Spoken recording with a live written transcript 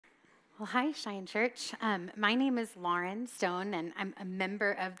Well, hi, Shine Church. My name is Lauren Stone, and I'm a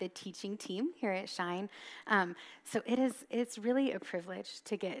member of the teaching team here at Shine. So it's really a privilege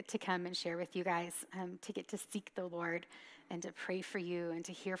to get to come and share with you guys, to get to seek the Lord and to pray for you and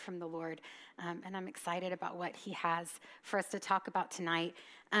to hear from the Lord. And I'm excited about what He has for us to talk about tonight.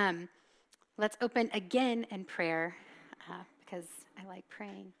 Let's open again in prayer because I like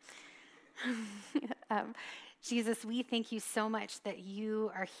praying. Jesus, we thank you so much that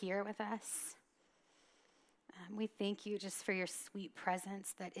you are here with us. We thank you just for your sweet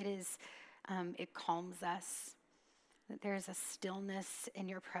presence, that it calms us, that there is a stillness in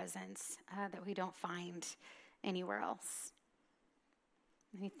your presence that we don't find anywhere else.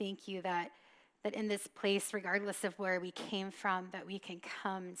 And we thank you that in this place, regardless of where we came from, that we can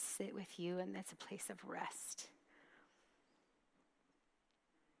come and sit with you, and that's a place of rest.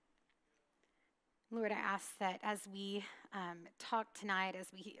 Lord, I ask that as we talk tonight, as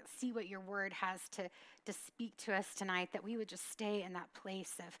we see what your word has to speak to us tonight, that we would just stay in that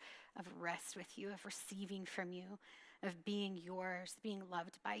place of rest with you, of receiving from you, of being yours, being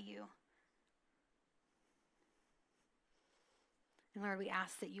loved by you. And Lord, we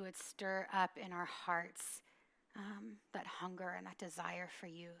ask that you would stir up in our hearts that hunger and that desire for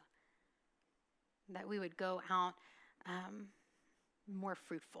you, that we would go out more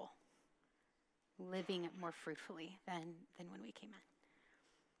fruitful, living more fruitfully than when we came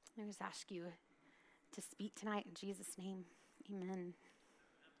in. I just ask you to speak tonight in Jesus' name. Amen.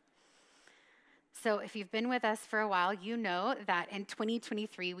 So if you've been with us for a while, you know that in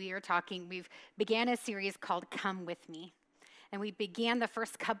 2023 we've began a series called Come With Me. And we began the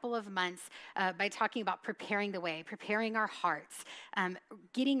first couple of months by talking about preparing the way, preparing our hearts,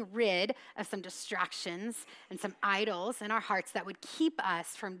 getting rid of some distractions and some idols in our hearts that would keep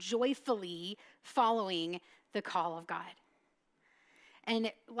us from joyfully following the call of God.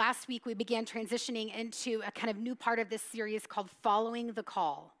 And last week we began transitioning into a kind of new part of this series called Following the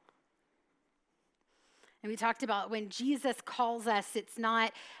Call. And we talked about when Jesus calls us, it's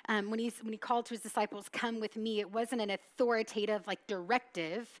not, when he called to his disciples, come with me, it wasn't an authoritative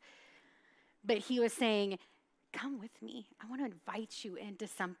directive, but he was saying, come with me. I want to invite you into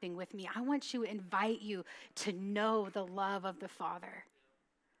something with me. I want to invite you to know the love of the Father.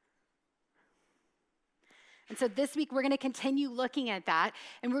 And so this week we're going to continue looking at that,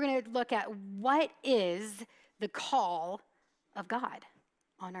 and we're going to look at what is the call of God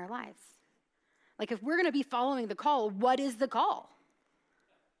on our lives. Like if we're going to be following the call, what is the call?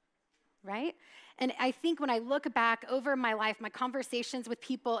 Right? And I think when I look back over my life, my conversations with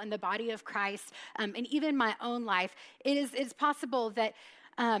people in the body of Christ, and even my own life, it's possible that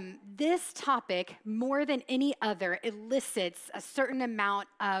this topic, more than any other, elicits a certain amount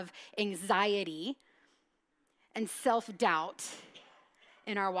of anxiety and self-doubt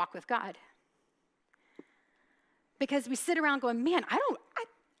in our walk with God. Because we sit around going, man, I don't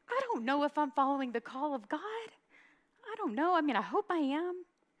know if I'm following the call of God. I don't know. I mean, I hope I am.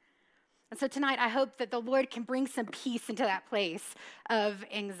 And so tonight, I hope that the Lord can bring some peace into that place of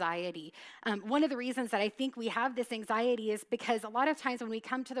anxiety. One of the reasons that I think we have this anxiety is because a lot of times when we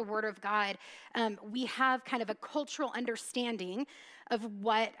come to the Word of God, we have kind of a cultural understanding of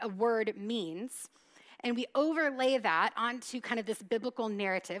what a word means. And we overlay that onto kind of this biblical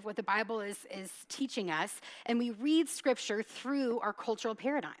narrative, what the Bible is teaching us, and we read Scripture through our cultural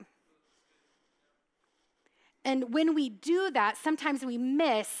paradigm. And when we do that, sometimes we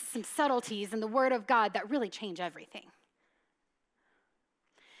miss some subtleties in the Word of God that really change everything.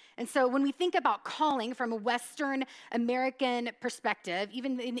 And so when we think about calling from a Western American perspective,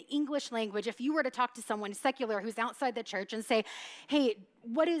 even in the English language, if you were to talk to someone secular who's outside the church and say, hey,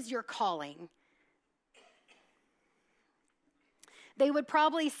 what is your calling? They would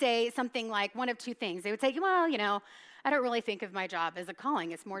probably say something like one of two things. They would say, well, I don't really think of my job as a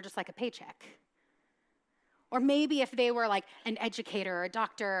calling. It's more just like a paycheck. Or maybe if they were like an educator or a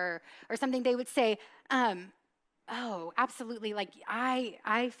doctor or something, they would say, oh, absolutely, like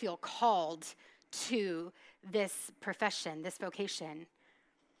I feel called to this profession, this vocation.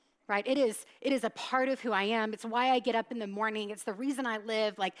 Right? It is a part of who I am. It's why I get up in the morning. It's the reason I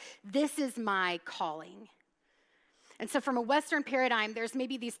live. Like, this is my calling. And so from a Western paradigm, there's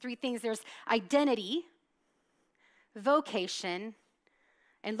maybe these three things. There's identity, vocation,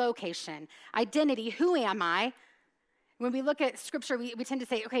 and location. Identity, who am I? When we look at Scripture, we tend to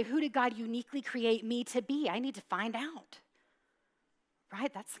say, okay, who did God uniquely create me to be? I need to find out.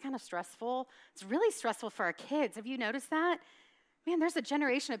 Right? That's kind of stressful. It's really stressful for our kids. Have you noticed that? Man, there's a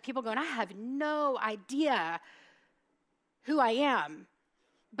generation of people going, I have no idea who I am,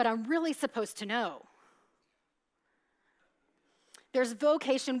 but I'm really supposed to know. There's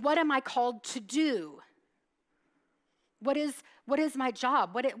vocation. What am I called to do? What is my job?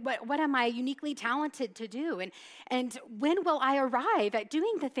 What am I uniquely talented to do? And when will I arrive at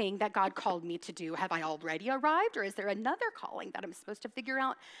doing the thing that God called me to do? Have I already arrived, or is there another calling that I'm supposed to figure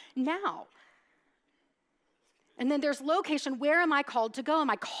out now? And then there's location. Where am I called to go? Am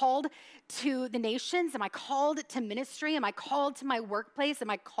I called to the nations? Am I called to ministry? Am I called to my workplace? Am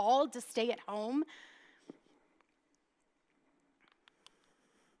I called to stay at home?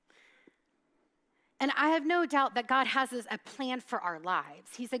 And I have no doubt that God has a plan for our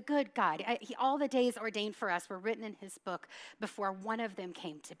lives. He's a good God. All the days ordained for us were written in his book before one of them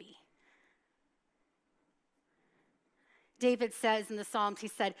came to be. David says in the Psalms, he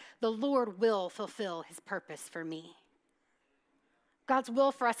said, the Lord will fulfill his purpose for me. God's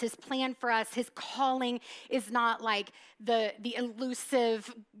will for us, his plan for us, his calling is not like the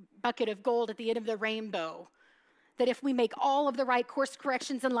elusive bucket of gold at the end of the rainbow, that if we make all of the right course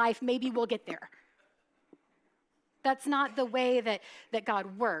corrections in life, maybe we'll get there. That's not the way that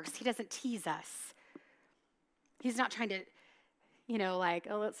God works. He doesn't tease us. He's not trying to,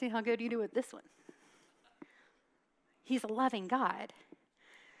 let's see how good you do with this one. He's a loving God.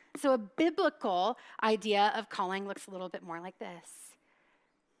 So a biblical idea of calling looks a little bit more like this.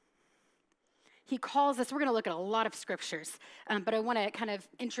 He calls us, we're going to look at a lot of scriptures, but I want to kind of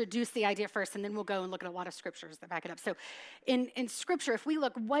introduce the idea first, and then we'll go and look at a lot of scriptures that back it up. So in scripture, if we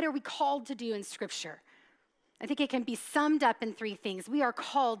look, what are we called to do in scripture? I think it can be summed up in three things. We are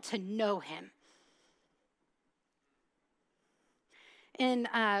called to know him. In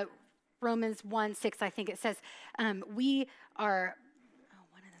Romans 1:6, I think it says, we are,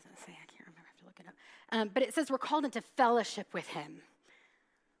 what does it say? I can't remember. I have to look it up. But it says we're called into fellowship with him.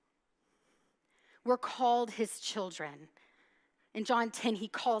 We're called his children. In John 10, he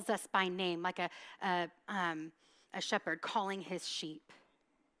calls us by name, like a shepherd calling his sheep.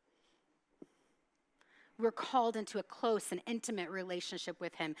 We're called into a close and intimate relationship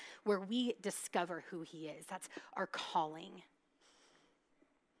with him where we discover who he is. That's our calling.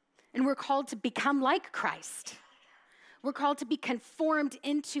 And we're called to become like Christ. We're called to be conformed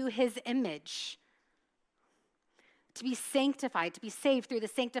into his image, to be sanctified, to be saved through the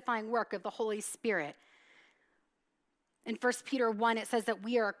sanctifying work of the Holy Spirit. In 1 Peter 1, it says that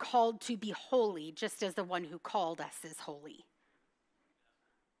we are called to be holy, just as the one who called us is holy.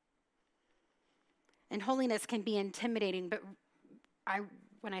 And holiness can be intimidating, but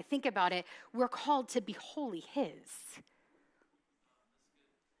when I think about it, we're called to be wholly his.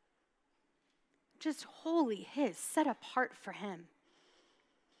 Just wholly his, set apart for him.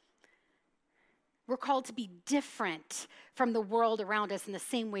 We're called to be different from the world around us in the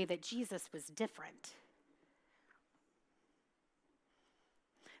same way that Jesus was different.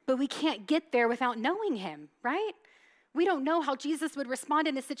 But we can't get there without knowing him, right? We don't know how Jesus would respond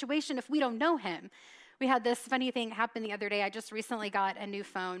in a situation if we don't know him. We had this funny thing happen the other day. I just recently got a new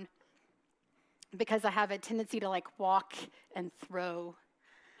phone because I have a tendency to walk and throw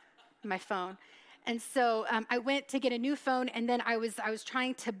my phone. And so I went to get a new phone, and then I was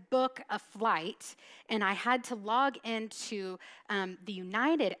trying to book a flight, and I had to log into the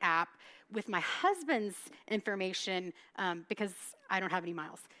United app with my husband's information because I don't have any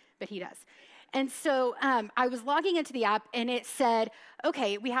miles, but he does. And so I was logging into the app, and it said,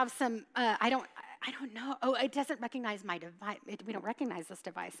 okay, we have some, I don't know. Oh, it doesn't recognize my device. We don't recognize this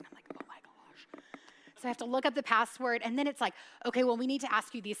device. And I'm like, oh my gosh. So I have to look up the password, and then it's like, okay, well, we need to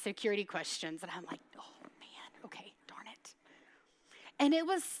ask you these security questions. And I'm like, oh man, okay, darn it. And it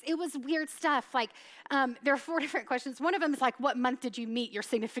was weird stuff. There are 4 different questions. One of them is like, what month did you meet your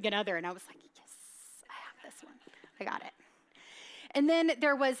significant other? And I was like, yes, I have this one. I got it. And then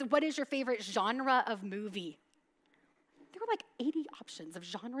there was, what is your favorite genre of movie? There were 80 options of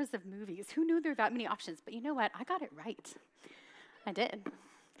genres of movies. Who knew there were that many options? But you know what? I got it right. I did.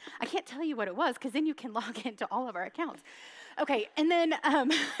 I can't tell you what it was because then you can log into all of our accounts. Okay, and then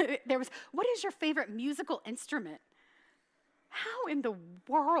there was, what is your favorite musical instrument? How in the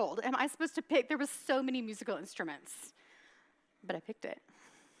world am I supposed to pick? There was so many musical instruments, but I picked it.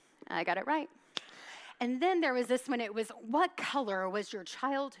 I got it right. And then there was this one. It was, what color was your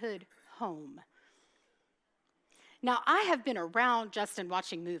childhood home? Now, I have been around Justin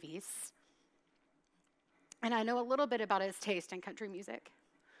watching movies, and I know a little bit about his taste in country music.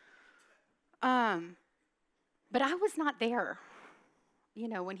 But I was not there,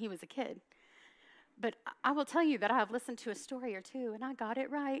 when he was a kid. But I will tell you that I have listened to a story or two, and I got it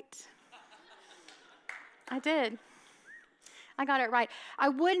right. I did. I got it right. I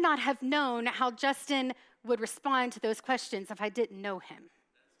would not have known how Justin would respond to those questions if I didn't know him.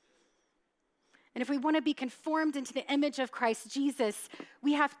 And if we want to be conformed into the image of Christ Jesus,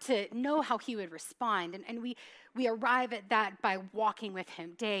 we have to know how he would respond. And we arrive at that by walking with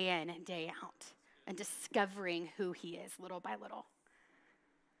him day in and day out and discovering who he is little by little.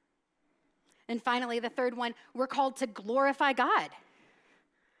 And finally, the third one, we're called to glorify God.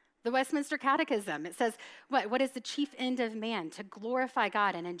 The Westminster Catechism, it says, what is the chief end of man? To glorify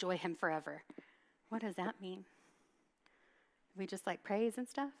God and enjoy him forever. What does that mean? We just like praise and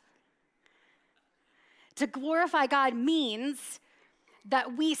stuff? To glorify God means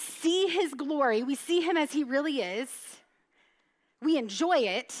that we see his glory, we see him as he really is, we enjoy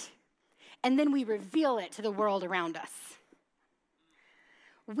it, and then we reveal it to the world around us.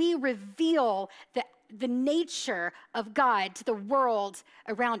 We reveal the nature of God to the world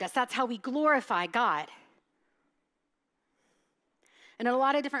around us. That's how we glorify God. And in a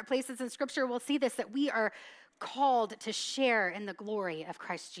lot of different places in Scripture, we'll see this, that we are called to share in the glory of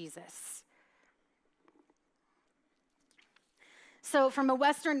Christ Jesus. So from a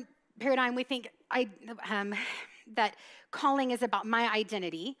Western paradigm, we think that calling is about my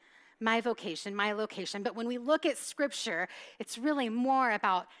identity, my vocation, my location. But when we look at Scripture, it's really more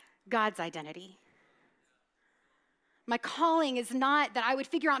about God's identity. My calling is not that I would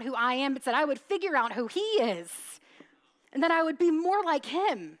figure out who I am, but that I would figure out who he is, and that I would be more like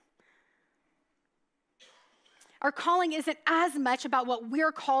him. Our calling isn't as much about what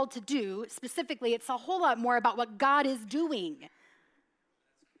we're called to do. Specifically, it's a whole lot more about what God is doing.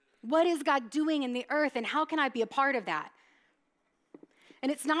 What is God doing in the earth, and how can I be a part of that?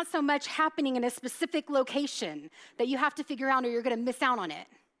 And it's not so much happening in a specific location that you have to figure out or you're going to miss out on it.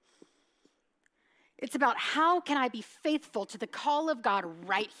 It's about how can I be faithful to the call of God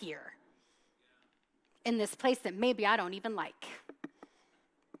right here in this place that maybe I don't even like.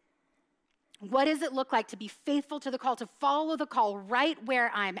 What does it look like to be faithful to the call, to follow the call right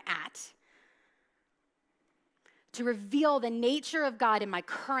where I'm at? To reveal the nature of God in my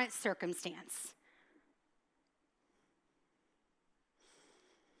current circumstance.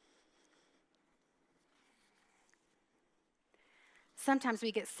 Sometimes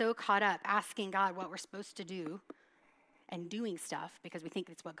we get so caught up asking God what we're supposed to do and doing stuff because we think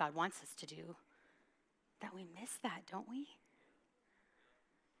it's what God wants us to do, that we miss that, don't we?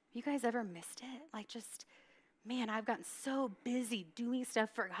 You guys ever missed it? Like just, man, I've gotten so busy doing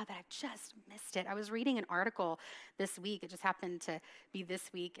stuff for God that I've just missed it. I was reading an article this week. It just happened to be this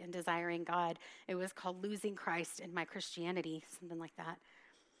week in Desiring God. It was called Losing Christ in My Christianity, something like that.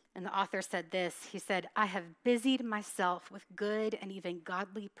 And the author said this. He said, I have busied myself with good and even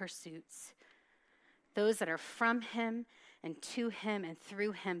godly pursuits, those that are from him and to him and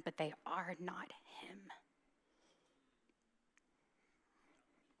through him, but they are not him.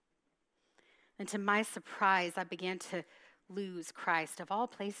 And to my surprise, I began to lose Christ of all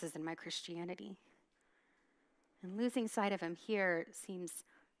places in my Christianity. And losing sight of him here seems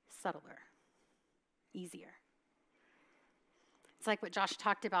subtler, easier. It's like what Josh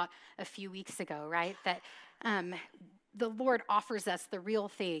talked about a few weeks ago, right? That the Lord offers us the real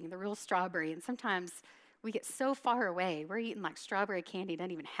thing, the real strawberry. And sometimes we get so far away. We're eating like strawberry candy,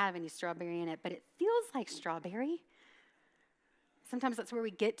 doesn't even have any strawberry in it, but it feels like strawberry. Sometimes that's where we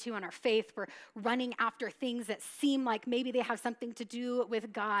get to in our faith. We're running after things that seem like maybe they have something to do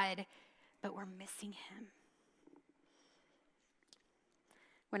with God, but we're missing him.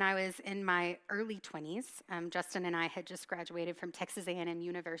 When I was in my early 20s, Justin and I had just graduated from Texas A&M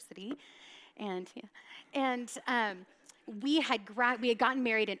University, and we had gotten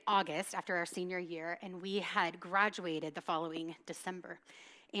married in August after our senior year, and we had graduated the following December.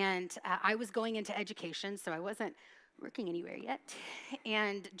 And I was going into education, so I wasn't working anywhere yet.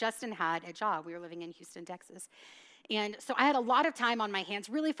 And Justin had a job. We were living in Houston, Texas. And so I had a lot of time on my hands,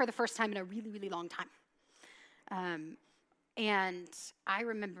 really for the first time in a really, really long time. And I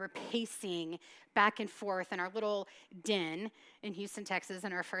remember pacing back and forth in our little den in Houston, Texas,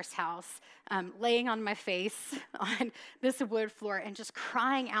 in our first house, laying on my face on this wood floor and just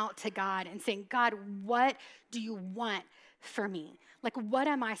crying out to God and saying, God, what do you want for me? Like, what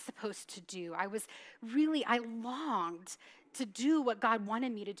am I supposed to do? I longed to do what God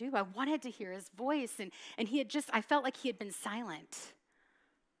wanted me to do. I wanted to hear his voice, and I felt like he had been silent.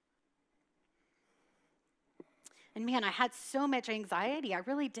 And man, I had so much anxiety. I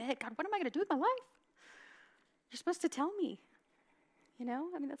really did. God, what am I going to do with my life? You're supposed to tell me. You know,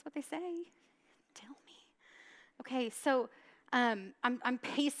 I mean, that's what they say. Tell me. Okay, so I'm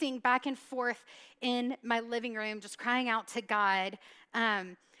pacing back and forth in my living room, just crying out to God.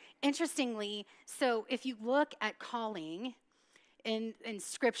 Interestingly, so if you look at calling, in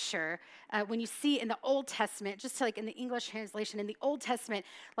Scripture, when you see in the Old Testament, just like in the English translation, in the Old Testament,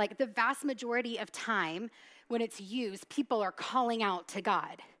 like the vast majority of time when it's used, people are calling out to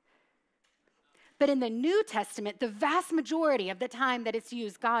God. But in the New Testament, the vast majority of the time that it's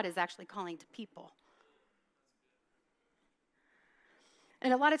used, God is actually calling to people.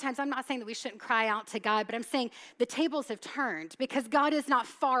 And a lot of times, I'm not saying that we shouldn't cry out to God, but I'm saying the tables have turned because God is not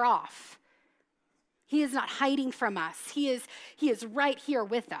far off. He is not hiding from us. He is right here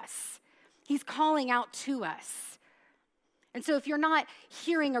with us. He's calling out to us. And so if you're not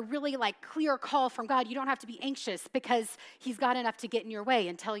hearing a really clear call from God, you don't have to be anxious because he's got enough to get in your way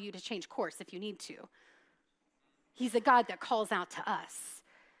and tell you to change course if you need to. He's a God that calls out to us.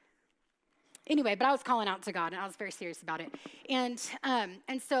 Anyway, but I was calling out to God, and I was very serious about it. And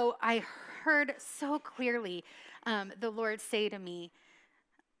so I heard so clearly the Lord say to me,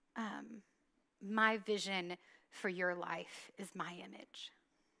 my vision for your life is my image.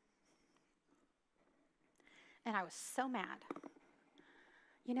 And I was so mad,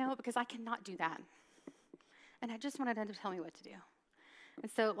 because I cannot do that. And I just wanted him to tell me what to do.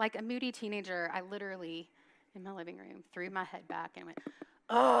 And so like a moody teenager, I literally, in my living room, threw my head back and went,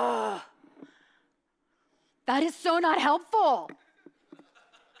 oh, that is so not helpful.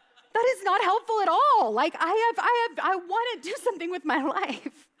 That is not helpful at all. I want to do something with my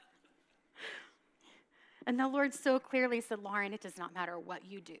life. And the Lord so clearly said, Lauren, it does not matter what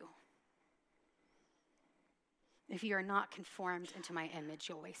you do. If you are not conformed into my image,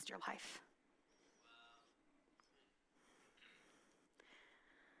 you'll waste your life.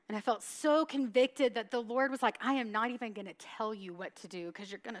 And I felt so convicted that the Lord was like, I am not even going to tell you what to do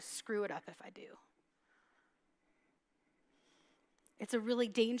because you're going to screw it up if I do. It's a really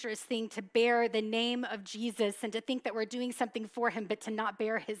dangerous thing to bear the name of Jesus and to think that we're doing something for him, but to not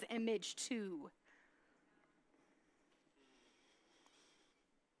bear his image too.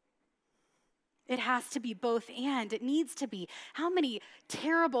 It has to be both and. It needs to be. How many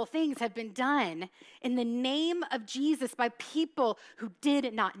terrible things have been done in the name of Jesus by people who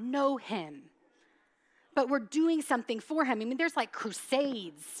did not know him, but were doing something for him? I mean, there's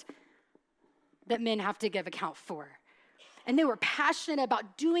crusades that men have to give account for. And they were passionate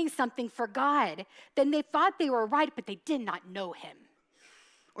about doing something for God. Then they thought they were right, but they did not know him,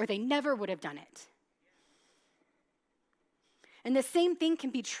 or they never would have done it. And the same thing can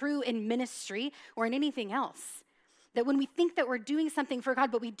be true in ministry or in anything else. That when we think that we're doing something for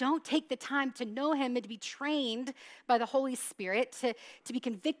God, but we don't take the time to know him and to be trained by the Holy Spirit, to be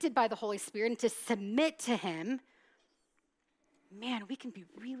convicted by the Holy Spirit and to submit to him, man, we can be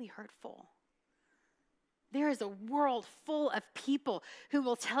really hurtful. There is a world full of people who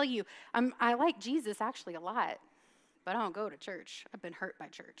will tell you, I like Jesus actually a lot, but I don't go to church. I've been hurt by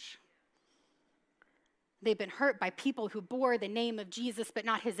church. They've been hurt by people who bore the name of Jesus, but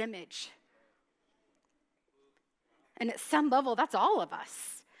not his image. And at some level, that's all of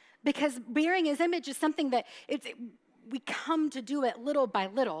us. Because bearing his image is something that we come to do it little by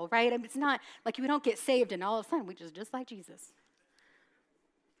little, right? It's not like we don't get saved and all of a sudden we just like Jesus.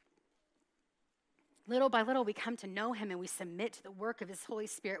 Little by little, we come to know him and we submit to the work of his Holy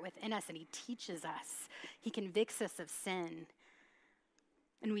Spirit within us, and he teaches us. He convicts us of sin.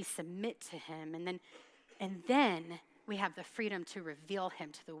 And we submit to him, and then we have the freedom to reveal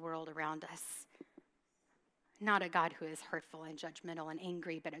him to the world around us. Not a God who is hurtful and judgmental and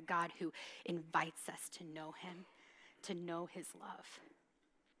angry, but a God who invites us to know him, to know his love.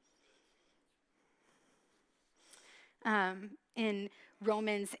 In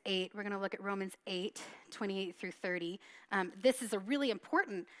Romans 8, we're going to look at Romans 8, 28 through 30. This is a really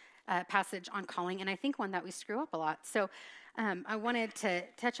important passage on calling, and I think one that we screw up a lot. So I wanted to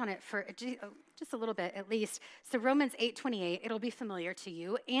touch on it for just a little bit at least. So Romans 8:28, it'll be familiar to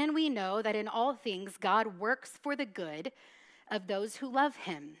you. And we know that in all things God works for the good of those who love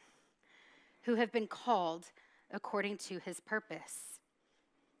him, who have been called according to his purpose.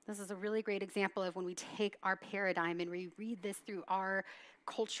 This is a really great example of when we take our paradigm and we read this through our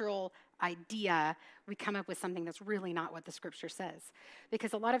cultural idea, we come up with something that's really not what the scripture says.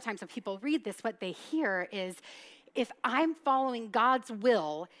 Because a lot of times when people read this, what they hear is, if I'm following God's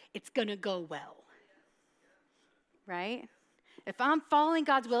will, it's going to go well. Right? If I'm following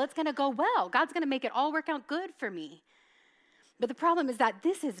God's will, it's going to go well. God's going to make it all work out good for me. But the problem is that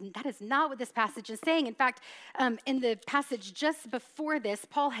that is not what this passage is saying. In fact, in the passage just before this,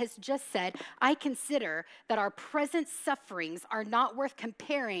 Paul has just said, I consider that our present sufferings are not worth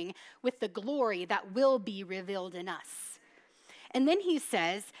comparing with the glory that will be revealed in us. And then he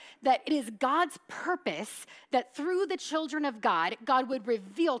says that it is God's purpose that through the children of God, God would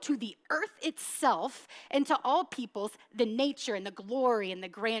reveal to the earth itself and to all peoples the nature and the glory and the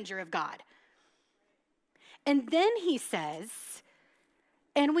grandeur of God. And then he says,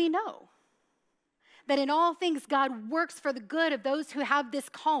 and we know that in all things God works for the good of those who have this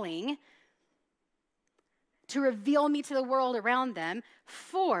calling to reveal me to the world around them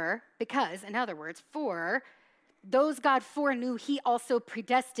because, in other words, for those God foreknew, he also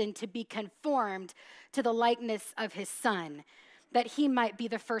predestined to be conformed to the likeness of his Son, that he might be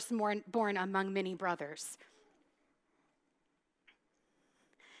the firstborn among many brothers.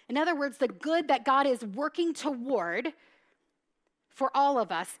 In other words, the good that God is working toward for all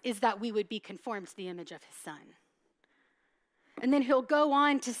of us is that we would be conformed to the image of his Son. And then he'll go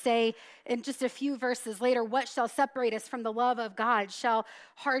on to say in just a few verses later, what shall separate us from the love of God? Shall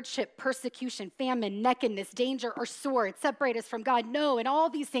hardship, persecution, famine, nakedness, danger, or sword separate us from God? No, in all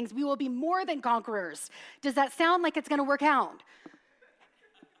these things we will be more than conquerors. Does that sound like it's going to work out?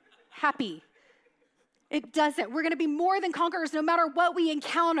 Happy. It doesn't. We're going to be more than conquerors no matter what we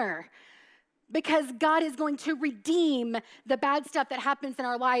encounter, because God is going to redeem the bad stuff that happens in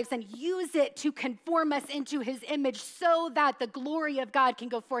our lives and use it to conform us into his image so that the glory of God can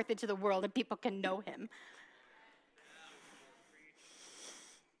go forth into the world and people can know him.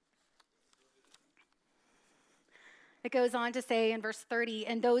 It goes on to say in verse 30,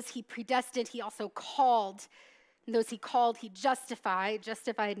 and those he predestined, he also called. And those he called, he justified.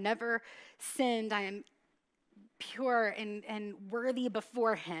 Justified, never sinned. I am pure and worthy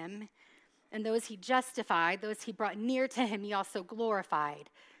before him. And those he justified, those he brought near to him, he also glorified.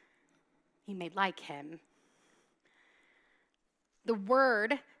 He made like him. The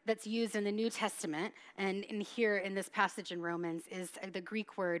word that's used in the New Testament and in here in this passage in Romans is the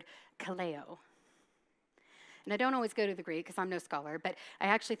Greek word kaleo. And I don't always go to the Greek because I'm no scholar, but I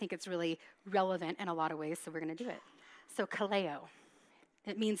actually think it's really relevant in a lot of ways, so we're going to do it. So kaleo,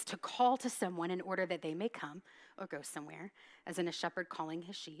 it means to call to someone in order that they may come or go somewhere, as in a shepherd calling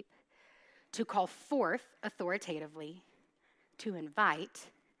his sheep. To call forth authoritatively, to invite,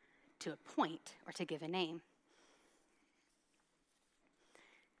 to appoint, or to give a name.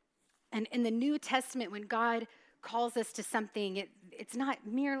 And in the New Testament, when God calls us to something, it's not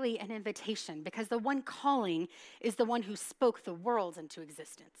merely an invitation, because the one calling is the one who spoke the world into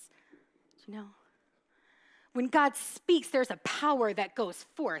existence. Do you know? When God speaks, there's a power that goes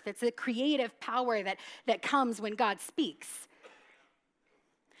forth. It's a creative power that comes when God speaks.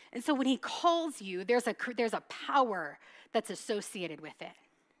 And so when he calls you, there's a power that's associated with it.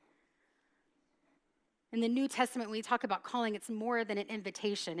 In the New Testament, when we talk about calling, it's more than an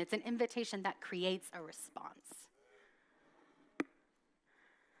invitation. It's an invitation that creates a response.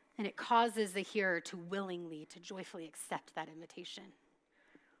 And it causes the hearer to willingly, to joyfully accept that invitation.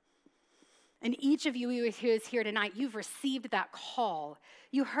 And each of you who is here tonight, you've received that call.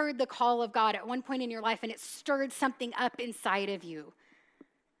 You heard the call of God at one point in your life, and it stirred something up inside of you.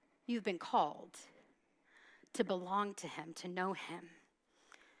 You've been called to belong to him, to know him.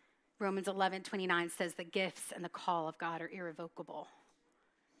 Romans 11:29 says the gifts and the call of God are irrevocable.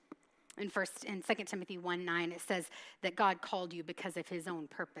 In 2 Timothy 1:9, it says that God called you because of his own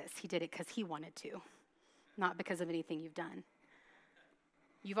purpose. He did it because he wanted to, not because of anything you've done.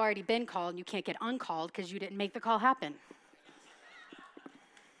 You've already been called, and you can't get uncalled because you didn't make the call happen.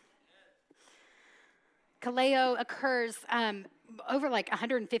 Kaleo occurs over like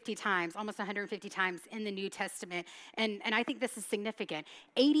 150 times, almost 150 times in the New Testament. And I think this is significant.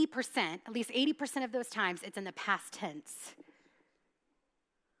 80%, at least 80% of those times, it's in the past tense.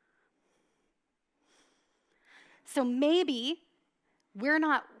 So maybe we're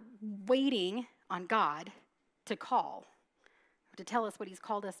not waiting on God to call, or to tell us what he's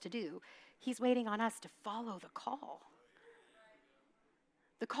called us to do. He's waiting on us to follow the call.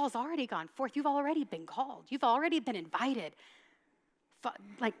 The call's already gone forth. You've already been called. You've already been invited.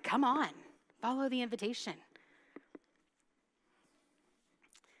 Come on, follow the invitation.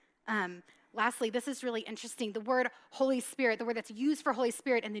 Lastly, this is really interesting. The word Holy Spirit, the word that's used for Holy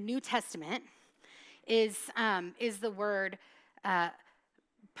Spirit in the New Testament is the word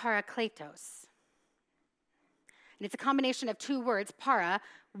parakletos. And it's a combination of two words, para,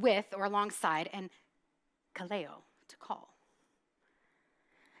 with or alongside, and kaleo, to call.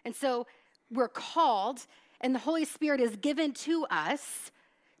 And so we're called, and the Holy Spirit is given to us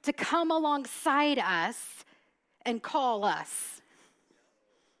to come alongside us and call us.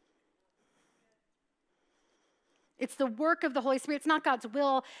 It's the work of the Holy Spirit. It's not God's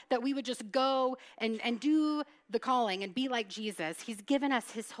will that we would just go and do the calling and be like Jesus. He's given us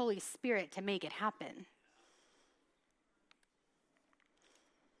his Holy Spirit to make it happen.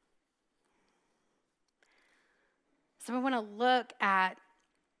 So I want to look at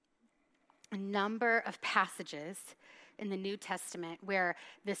a number of passages in the New Testament where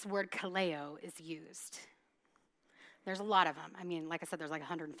this word kaleo is used. There's a lot of them. I mean, like I said, there's like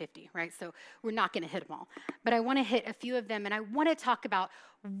 150, right? So we're not going to hit them all. But I want to hit a few of them, and I want to talk about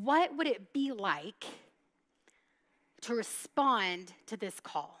what would it be like to respond to this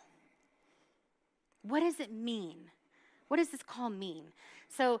call? What does it mean? What does this call mean?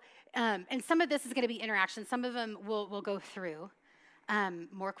 So, and some of this is going to be interaction. Some of them we'll go through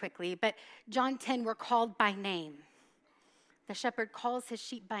more quickly. But John 10, we're called by name. The shepherd calls his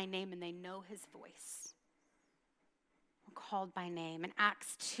sheep by name, and they know his voice. We're called by name. In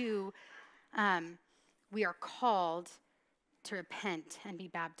Acts 2, we are called to repent and be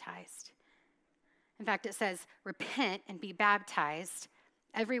baptized. In fact, it says, repent and be baptized,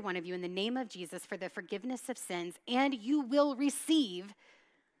 every one of you, in the name of Jesus for the forgiveness of sins, and you will receive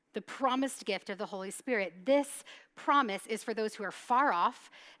the promised gift of the Holy Spirit. This promise is for those who are far off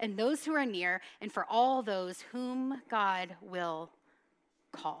and those who are near, and for all those whom God will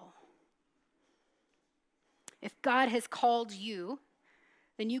call. If God has called you,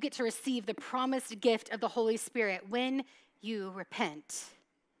 then you get to receive the promised gift of the Holy Spirit when you repent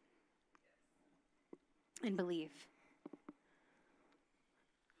and believe.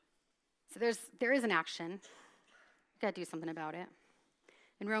 So there is an action. You've got to do something about it.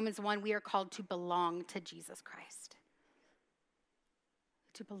 In Romans 1, we are called to belong to Jesus Christ.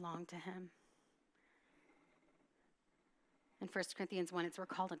 To belong to him. In 1 Corinthians 1, we're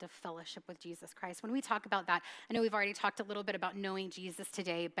called into fellowship with Jesus Christ. When we talk about that, I know we've already talked a little bit about knowing Jesus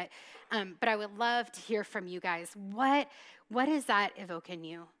today, but I would love to hear from you guys. What does that evoke in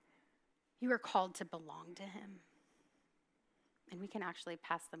you? You are called to belong to him. And we can actually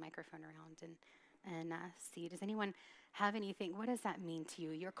pass the microphone around and see. Does anyone have anything? What does that mean to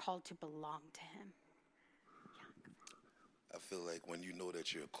you? You're called to belong to him. I feel like when you know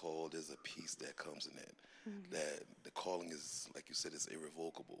that you're called, there's a peace that comes in it. Mm-hmm. That the calling is, like you said, is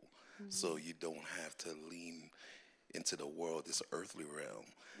irrevocable. Mm-hmm. So you don't have to lean into the world, this earthly realm,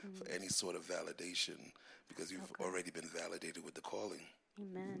 for any sort of validation, because you've already been validated with the calling.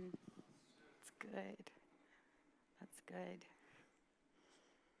 Amen. That's good. That's good.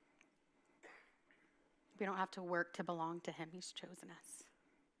 We don't have to work to belong to him. He's chosen us.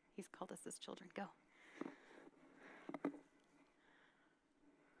 He's called us his children. Go.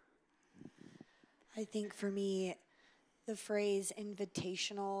 I think for me, the phrase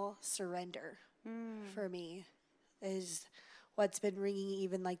invitational surrender for me is what's been ringing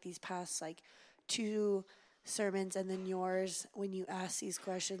even like these past like 2 sermons and then yours when you ask these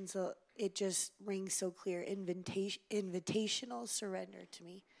questions. So it just rings so clear. Invitational surrender to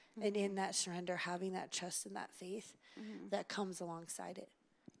me. And in that surrender, having that trust and that faith that comes alongside it.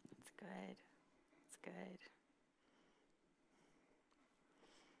 That's good. That's good.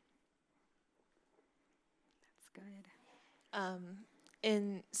 That's good.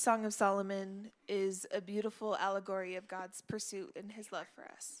 In Song of Solomon is a beautiful allegory of God's pursuit and his love for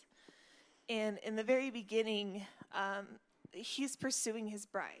us. And in the very beginning, he's pursuing his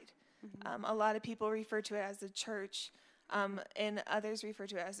bride. A lot of people refer to it as the church, and others refer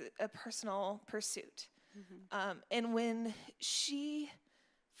to it as a personal pursuit. And when she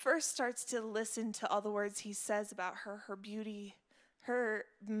first starts to listen to all the words he says about her beauty, her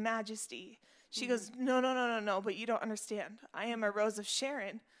majesty, she goes, no, but you don't understand. I am a rose of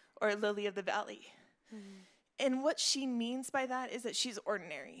Sharon or a lily of the valley. And what she means by that is that she's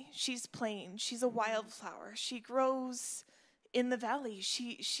ordinary. She's plain. She's a wildflower. She grows in the valley.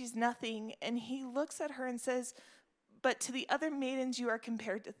 She's nothing. And he looks at her and says, but to the other maidens, you are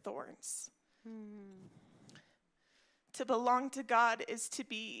compared to thorns. To belong to God is to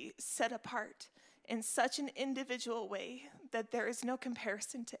be set apart in such an individual way that there is no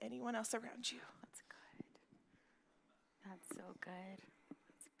comparison to anyone else around you. That's good. That's so good.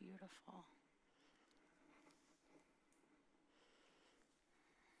 That's beautiful.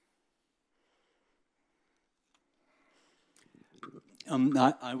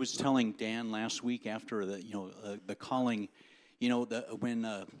 I was telling Dan last week after the calling,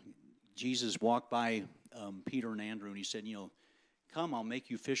 when Jesus walked by Peter and Andrew and he said, come, I'll make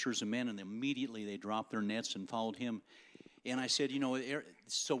you fishers of men, and immediately they dropped their nets and followed him. And I said,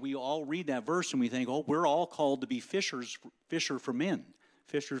 so we all read that verse and we think, we're all called to be fisher for men,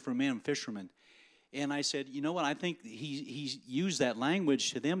 fishermen. And I said, you know what? I think he used that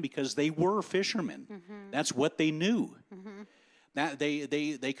language to them because they were fishermen. That's what they knew. That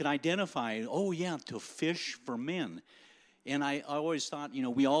they could identify, to fish for men. And I always thought,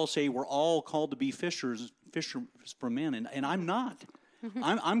 we all say we're all called to be fishers for men, and I'm not.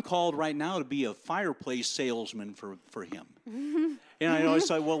 I'm called right now to be a fireplace salesman for him. And I always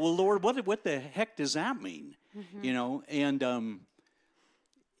thought, well, Lord, what the heck does that mean? You know, and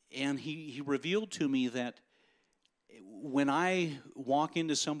he revealed to me that when I walk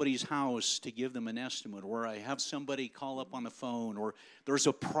into somebody's house to give them an estimate, or I have somebody call up on the phone, or there's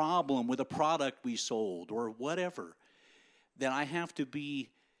a problem with a product we sold, or whatever, that I have to be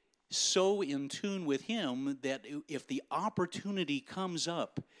so in tune with him that if the opportunity comes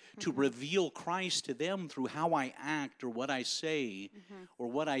up to reveal Christ to them through how I act or what I say or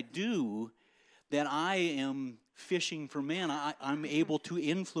what I do, that I am fishing for men. I'm able to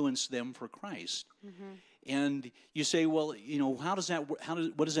influence them for Christ. And you say, well, you know, what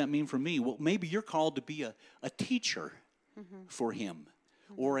does that mean for me? Well, maybe you're called to be a teacher for him,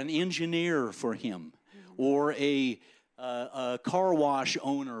 or an engineer for him, or a car wash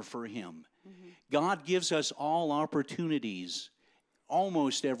owner for him. God gives us all opportunities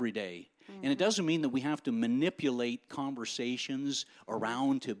almost every day. And it doesn't mean that we have to manipulate conversations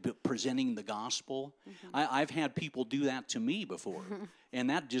around to presenting the gospel. I've had people do that to me before, and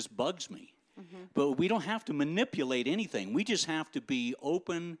that just bugs me. But we don't have to manipulate anything. We just have to be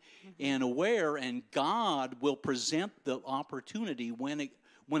open and aware, and God will present the opportunity when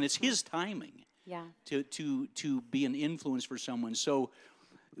it's His timing. Yeah. To be an influence for someone. So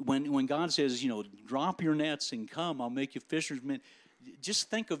when God says, you know, drop your nets and come, I'll make you fishermen, just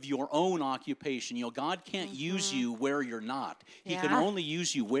think of your own occupation. You know, God can't use you where you're not. He can only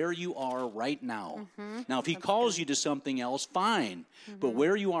use you where you are right now. Now, if He calls you to something else, fine. But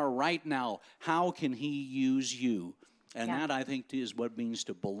where you are right now, how can He use you? And that, I think, is what it means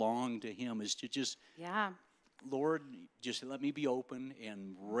to belong to Him, is to just, Lord, just let me be open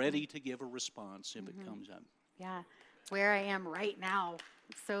and ready to give a response if it comes up. Yeah, where I am right now.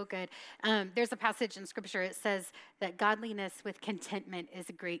 So good. There's a passage in Scripture. It says that godliness with contentment is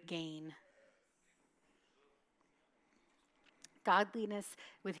a great gain. Godliness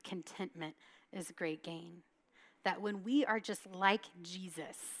with contentment is a great gain. That when we are just like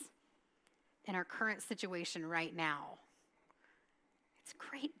Jesus in our current situation right now, it's a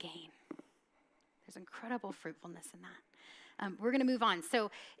great gain. There's incredible fruitfulness in that. We're going to move on.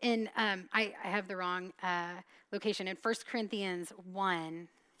 So I have the wrong location. In 1 Corinthians 1,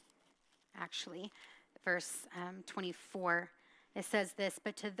 actually, verse 24, it says this,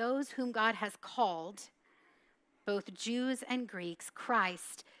 "But to those whom God has called, both Jews and Greeks,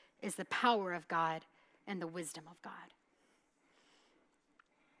 Christ is the power of God and the wisdom of God."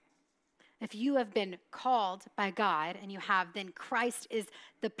 If you have been called by God and you have, then Christ is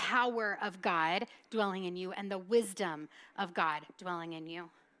the power of God dwelling in you and the wisdom of God dwelling in you.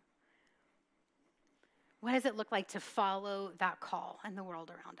 What does it look like to follow that call in the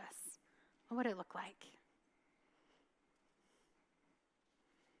world around us? What would it look like?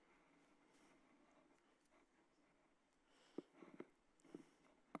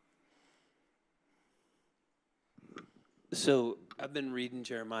 So I've been reading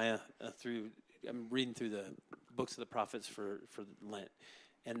Jeremiah I'm reading through the books of the prophets for Lent.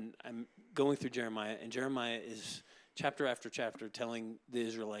 And I'm going through Jeremiah, and Jeremiah is chapter after chapter telling the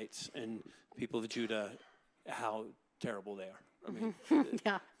Israelites and people of Judah how terrible they are. I mean,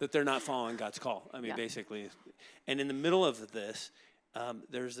 that they're not following God's call. I mean, basically. And in the middle of this,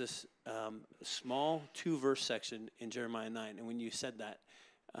 there's this small 2-verse section in Jeremiah 9. And when you said that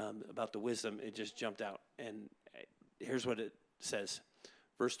about the wisdom, it just jumped out. And here's what it says.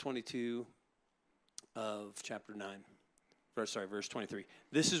 Verse 22 of chapter 9. Verse 23.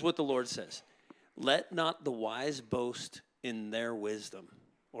 "This is what the Lord says. Let not the wise boast in their wisdom,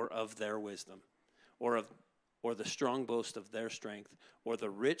 or of their wisdom, or the strong boast of their strength, or the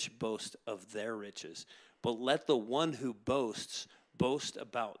rich boast of their riches. But let the one who boasts boast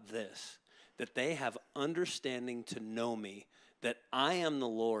about this, that they have understanding to know me, that I am the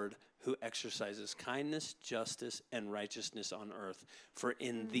Lord who exercises kindness, justice, and righteousness on earth. For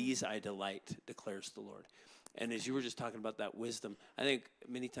in these I delight, declares the Lord." And as you were just talking about that wisdom, I think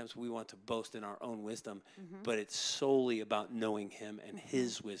many times we want to boast in our own wisdom, but it's solely about knowing Him and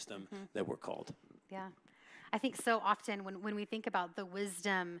His wisdom that we're called. Yeah. I think so often when we think about the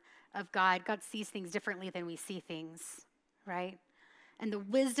wisdom of God, God sees things differently than we see things, right? And the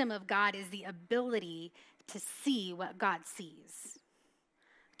wisdom of God is the ability to see what God sees,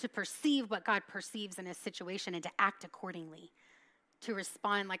 to perceive what God perceives in a situation and to act accordingly, to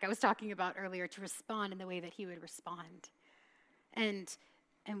respond, like I was talking about earlier, to respond in the way that He would respond. And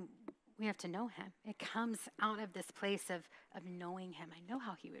we have to know Him. It comes out of this place of knowing Him. I know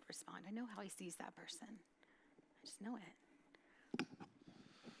how He would respond. I know how He sees that person. I just know it.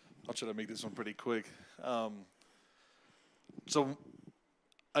 I'll try to make this one pretty quick. So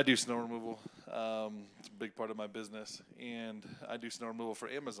I do snow removal. It's a big part of my business, and I do snow removal for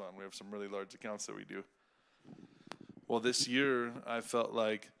Amazon. We have some really large accounts that we do. Well, this year I felt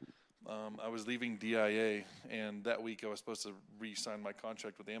like I was leaving DIA, and that week I was supposed to re-sign my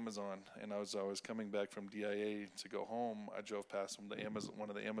contract with Amazon. And I was coming back from DIA to go home. I drove past one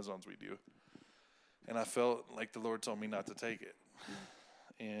of the Amazons we do, and I felt like the Lord told me not to take it.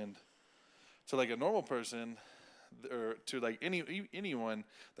 And to like a normal person, or to like anyone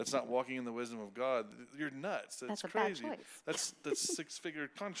that's not walking in the wisdom of God, you're nuts. That's a crazy. bad choice. That's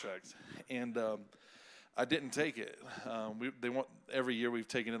 6-figure contract, and I didn't take it. Every year we've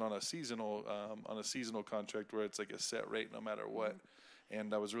taken it on a seasonal contract where it's like a set rate no matter what.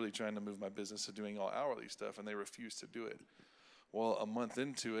 And I was really trying to move my business to doing all hourly stuff, and they refused to do it. Well, a month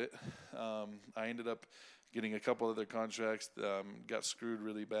into it, I ended up getting a couple other contracts, got screwed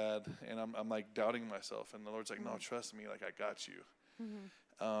really bad, and I'm like doubting myself. And the Lord's like, no, trust me, like I got you.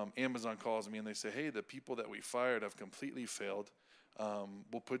 Amazon calls me and they say, hey, the people that we fired have completely failed.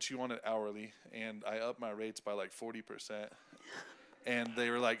 We'll put you on it hourly, and I upped my rates by like 40%. And they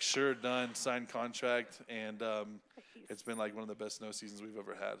were like, sure, done, signed contract, and it's been like one of the best snow seasons we've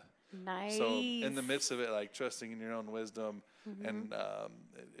ever had. Nice. So in the midst of it, like trusting in your own wisdom and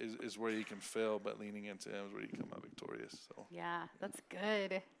is where you can fail, but leaning into Him is where you come out victorious. So Yeah, that's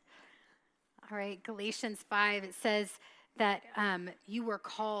good. All right, Galatians 5, it says that you were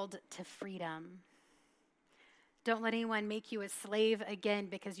called to freedom. Don't let anyone make you a slave again,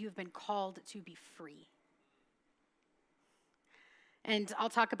 because you've been called to be free. And I'll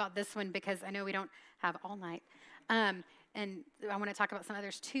talk about this one because I know we don't have all night. And I want to talk about some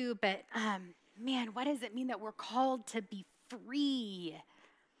others too. But man, what does it mean that we're called to be free?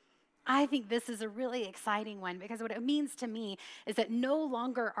 I think this is a really exciting one, because what it means to me is that no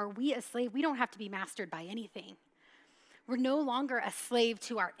longer are we a slave. We don't have to be mastered by anything. We're no longer a slave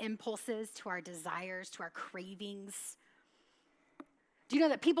to our impulses, to our desires, to our cravings. Do you know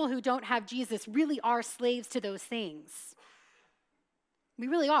that people who don't have Jesus really are slaves to those things? We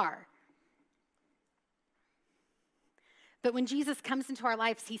really are. But when Jesus comes into our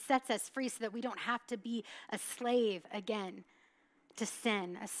lives, He sets us free so that we don't have to be a slave again to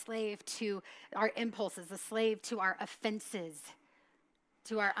sin, a slave to our impulses, a slave to our offenses,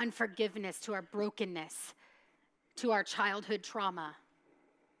 to our unforgiveness, to our brokenness, to our childhood trauma.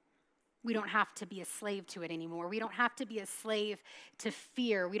 We don't have to be a slave to it anymore. We don't have to be a slave to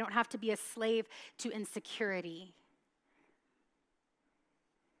fear. We don't have to be a slave to insecurity.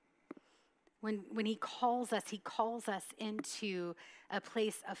 When He calls us into a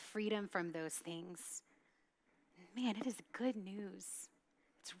place of freedom from those things. Man, it is good news.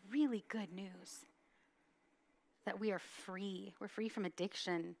 It's really good news that we are free. We're free from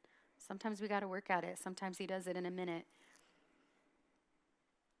addiction. Sometimes we got to work at it. Sometimes He does it in a minute.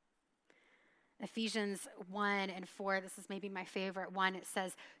 Ephesians 1:4, this is maybe my favorite one. It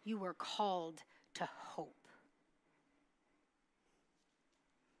says, you were called to hope.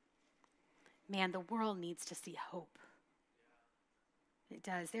 Man, the world needs to see hope. It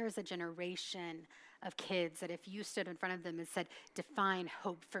does. There is a generation of kids that if you stood in front of them and said, define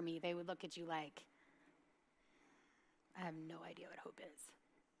hope for me, they would look at you like, I have no idea what hope is.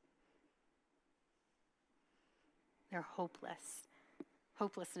 They're hopeless.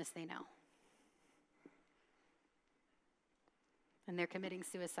 Hopelessness they know. And they're committing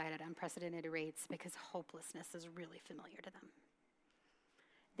suicide at unprecedented rates because hopelessness is really familiar to them.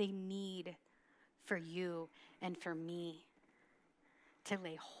 They need for you and for me to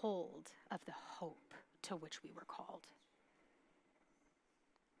lay hold of the hope to which we were called.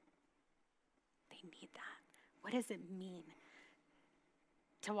 They need that. What does it mean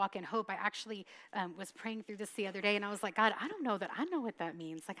to walk in hope? I actually was praying through this the other day, and I was like, God, I don't know that I know what that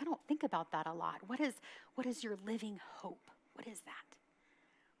means. Like, I don't think about that a lot. What is your living hope? What is that?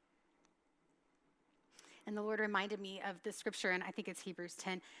 And the Lord reminded me of the scripture, and I think it's Hebrews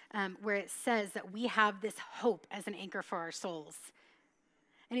 10, where it says that we have this hope as an anchor for our souls.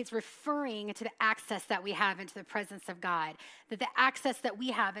 And it's referring to the access that we have into the presence of God. That the access that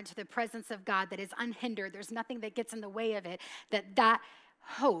we have into the presence of God that is unhindered, there's nothing that gets in the way of it, that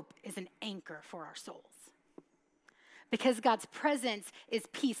hope is an anchor for our souls. Because God's presence is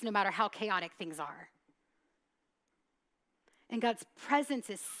peace no matter how chaotic things are. And God's presence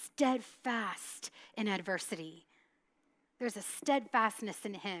is steadfast in adversity. There's a steadfastness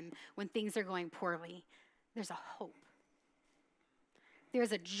in Him when things are going poorly. There's a hope.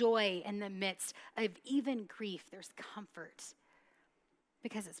 There's a joy in the midst of even grief. There's comfort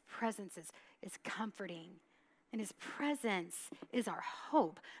because His presence is comforting And his presence is our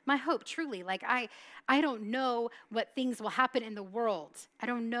hope. My hope, truly. Like, I don't know what things will happen in the world. I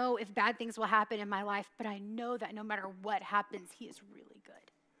don't know if bad things will happen in my life, but I know that no matter what happens, he is really good.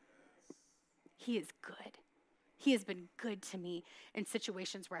 He is good. He has been good to me in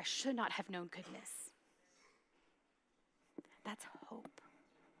situations where I should not have known goodness. That's hope.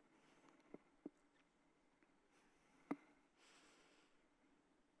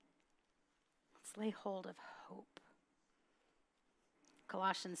 Let's lay hold of hope.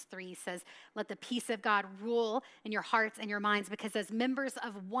 Colossians 3 says, let the peace of God rule in your hearts and your minds, because as members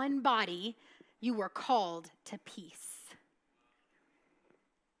of one body, you were called to peace.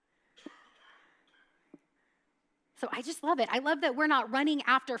 So I just love it. I love that we're not running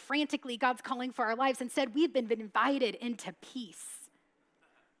after frantically God's calling for our lives. Instead, we've been invited into peace.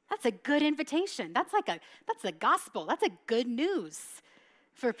 That's a good invitation. That's the gospel. That's a good news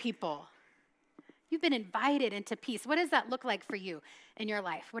for people. You've been invited into peace. What does that look like for you in your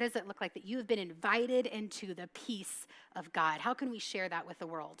life? What does it look like that you have been invited into the peace of God? How can we share that with the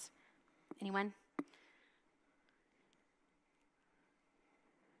world? Anyone?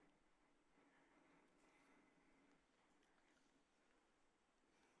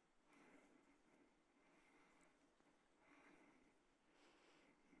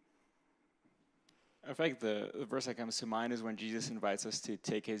 I feel like the verse that comes to mind is when Jesus invites us to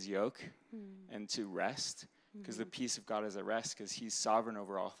take his yoke and to rest, because the peace of God is at rest, because he's sovereign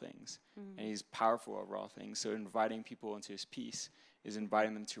over all things and he's powerful over all things. So inviting people into his peace is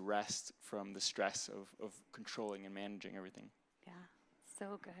inviting them to rest from the stress of controlling and managing everything. Yeah,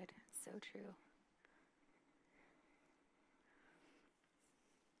 so good, so true.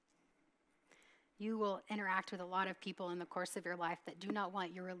 You will interact with a lot of people in the course of your life that do not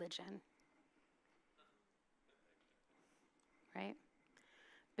want your religion. Right?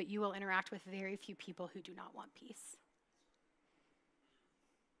 But you will interact with very few people who do not want peace.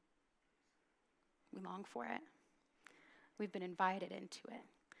 We long for it. We've been invited into it.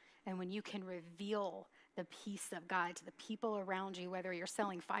 And when you can reveal the peace of God to the people around you, whether you're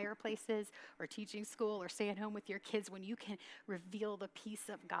selling fireplaces or teaching school or staying home with your kids, when you can reveal the peace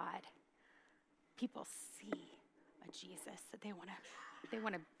of God, people see a Jesus that they want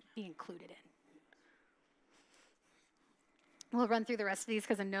to be included in. We'll run through the rest of these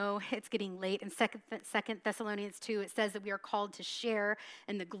because I know it's getting late. In 2 Thessalonians 2, it says that we are called to share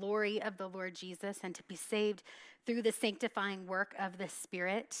in the glory of the Lord Jesus and to be saved through the sanctifying work of the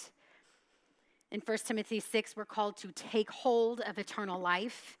Spirit. In 1 Timothy 6, we're called to take hold of eternal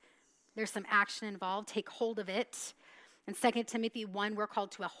life. There's some action involved. Take hold of it. In 2 Timothy 1, we're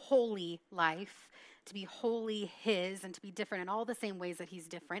called to a holy life, to be wholly his and to be different in all the same ways that he's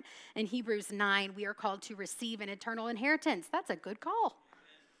different. In Hebrews 9, we are called to receive an eternal inheritance. That's a good call.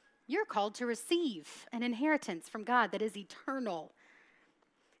 You're called to receive an inheritance from God that is eternal.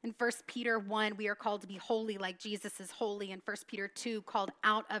 In 1 Peter 1, we are called to be holy like Jesus is holy. In 1 Peter 2, called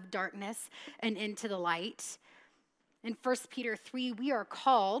out of darkness and into the light. In 1 Peter 3, we are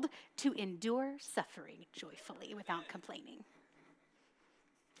called to endure suffering joyfully without complaining.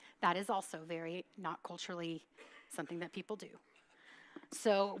 That is also very not culturally something that people do.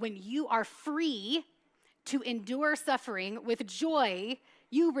 So when you are free to endure suffering with joy,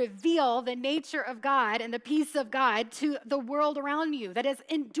 you reveal the nature of God and the peace of God to the world around you that is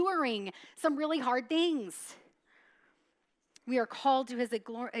enduring some really hard things. We are called to his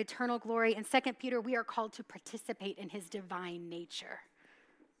eternal glory. In 2 Peter, we are called to participate in his divine nature.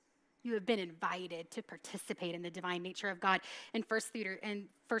 You have been invited to participate in the divine nature of God. In 1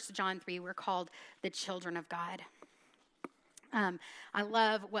 John 3, we're called the children of God. I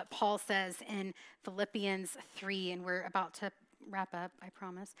love what Paul says in Philippians 3, and we're about to wrap up, I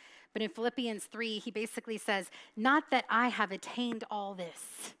promise. But in Philippians 3, he basically says, not that I have attained all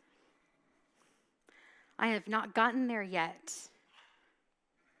this. I have not gotten there yet.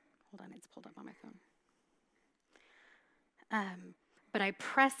 Hold on, it's pulled up on my phone. But I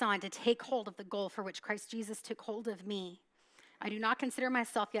press on to take hold of the goal for which Christ Jesus took hold of me. I do not consider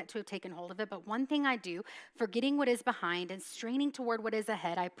myself yet to have taken hold of it, but one thing I do, forgetting what is behind and straining toward what is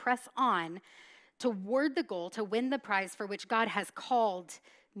ahead, I press on toward the goal to win the prize for which God has called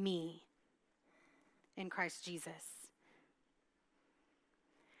me in Christ Jesus.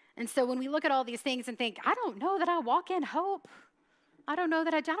 And so when we look at all these things and think, I don't know that I walk in hope. I don't know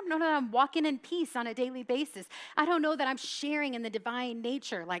that I'm walking in peace on a daily basis. I don't know that I'm sharing in the divine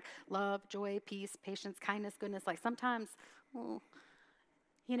nature, like love, joy, peace, patience, kindness, goodness. Like sometimes,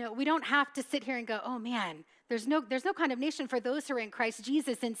 we don't have to sit here and go, oh man, there's no condemnation for those who are in Christ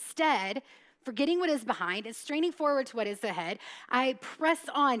Jesus. Instead, forgetting what is behind and straining forward to what is ahead, I press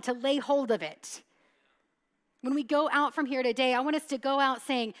on to lay hold of it. When we go out from here today, I want us to go out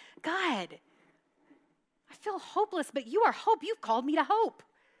saying, God, I feel hopeless, but you are hope. You've called me to hope.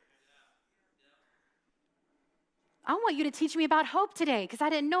 I want you to teach me about hope today because I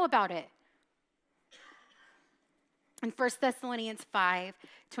didn't know about it. In 1 Thessalonians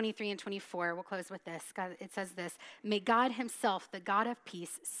 5:23 and 24, we'll close with this. God, it says this, may God himself, the God of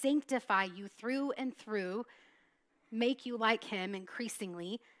peace, sanctify you through and through, make you like him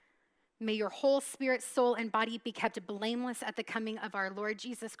increasingly. May your whole spirit, soul, and body be kept blameless at the coming of our Lord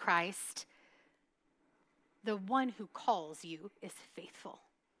Jesus Christ. The one who calls you is faithful,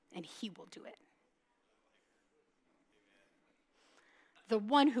 and he will do it. The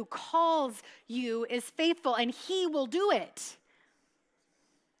one who calls you is faithful, and he will do it.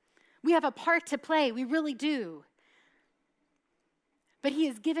 We have a part to play. We really do. But he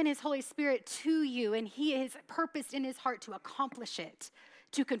has given his Holy Spirit to you, and he is purposed in his heart to accomplish it,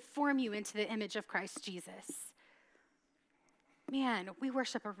 to conform you into the image of Christ Jesus. Man, we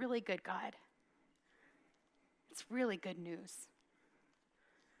worship a really good God. It's really good news.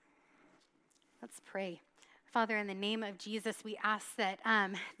 Let's pray. Father, in the name of Jesus, we ask that I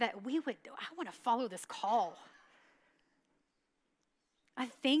want to follow this call. I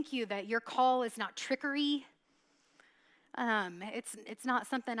thank you that your call is not trickery. It's not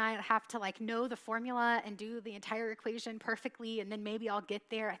something I have to know the formula and do the entire equation perfectly and then maybe I'll get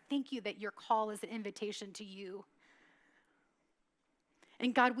there. I thank you that your call is an invitation to you.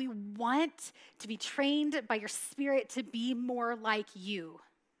 And God, we want to be trained by your Spirit to be more like you.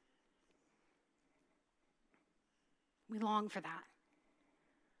 We long for that.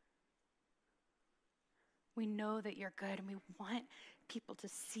 We know that you're good and we want people to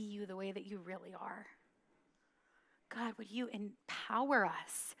see you the way that you really are. God, would you empower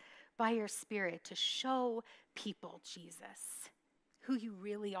us by your Spirit to show people, Jesus, who you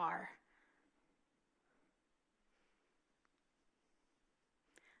really are.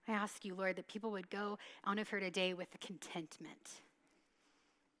 I ask you, Lord, that people would go out of here today with contentment,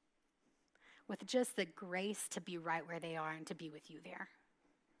 with just the grace to be right where they are and to be with you there.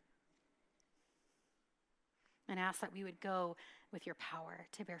 And ask that we would go with your power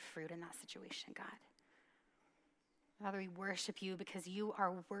to bear fruit in that situation, God. Father, we worship you because you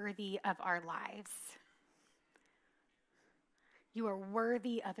are worthy of our lives. You are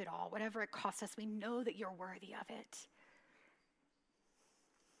worthy of it all. Whatever it costs us, we know that you're worthy of it.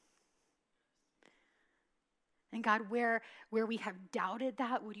 And God, where we have doubted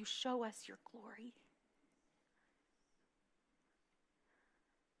that, would you show us your glory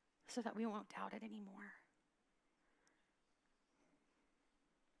so that we won't doubt it anymore?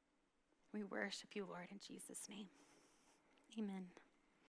 We worship you, Lord, in Jesus' name. Amen.